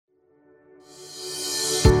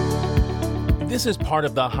This is part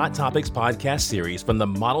of the Hot Topics podcast series from the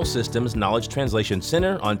Model Systems Knowledge Translation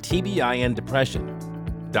Center on TBI and depression.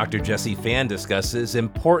 Dr. Jesse Fan discusses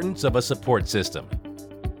importance of a support system.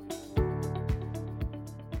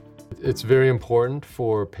 It's very important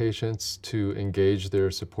for patients to engage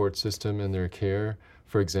their support system in their care.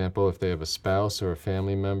 For example, if they have a spouse or a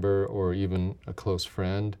family member or even a close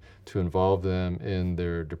friend, to involve them in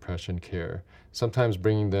their depression care. Sometimes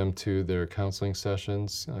bringing them to their counseling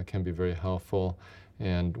sessions can be very helpful,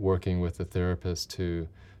 and working with the therapist to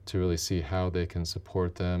really see how they can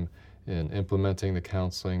support them in implementing the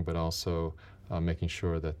counseling, but also making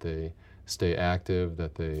sure that they stay active,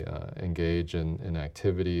 that they engage in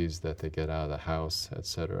activities, that they get out of the house,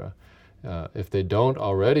 etc. If they don't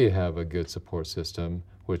already have a good support system,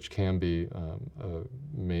 which can be a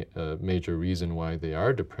major reason why they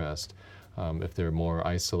are depressed, if they're more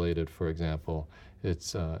isolated, for example,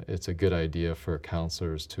 it's a good idea for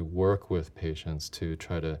counselors to work with patients to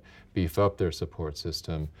try to beef up their support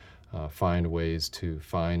system, find ways to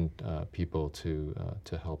find people to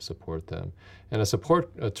help support them. And a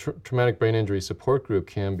traumatic brain injury support group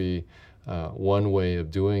can be one way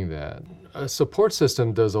of doing that. A support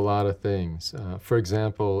system does a lot of things. For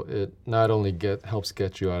example, it not only helps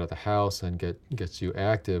get you out of the house and gets you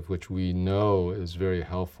active, which we know is very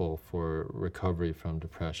helpful for recovery from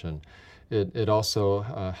depression. It also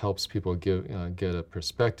helps people get a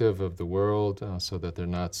perspective of the world so that they're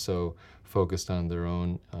not so focused on their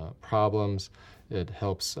own problems. It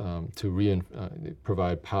helps to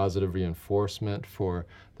provide positive reinforcement for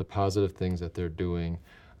the positive things that they're doing.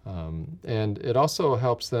 And it also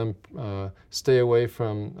helps them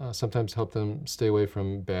sometimes help them stay away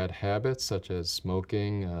from bad habits such as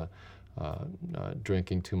smoking,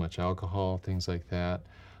 drinking too much alcohol, things like that.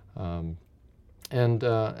 And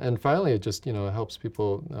finally, it just helps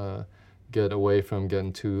people get away from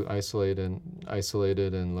getting too isolated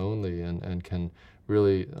and lonely, and can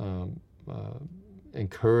really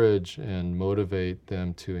encourage and motivate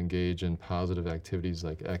them to engage in positive activities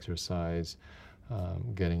like exercise,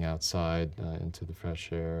 getting outside into the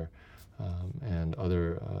fresh air, and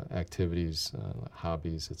other activities,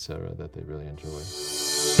 hobbies, etc., that they really enjoy.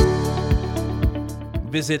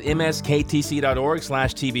 Visit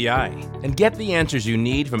msktc.org/TBI and get the answers you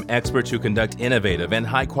need from experts who conduct innovative and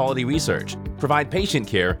high-quality research, provide patient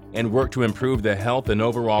care, and work to improve the health and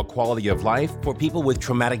overall quality of life for people with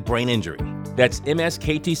traumatic brain injury. That's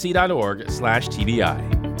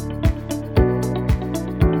msktc.org/TBI.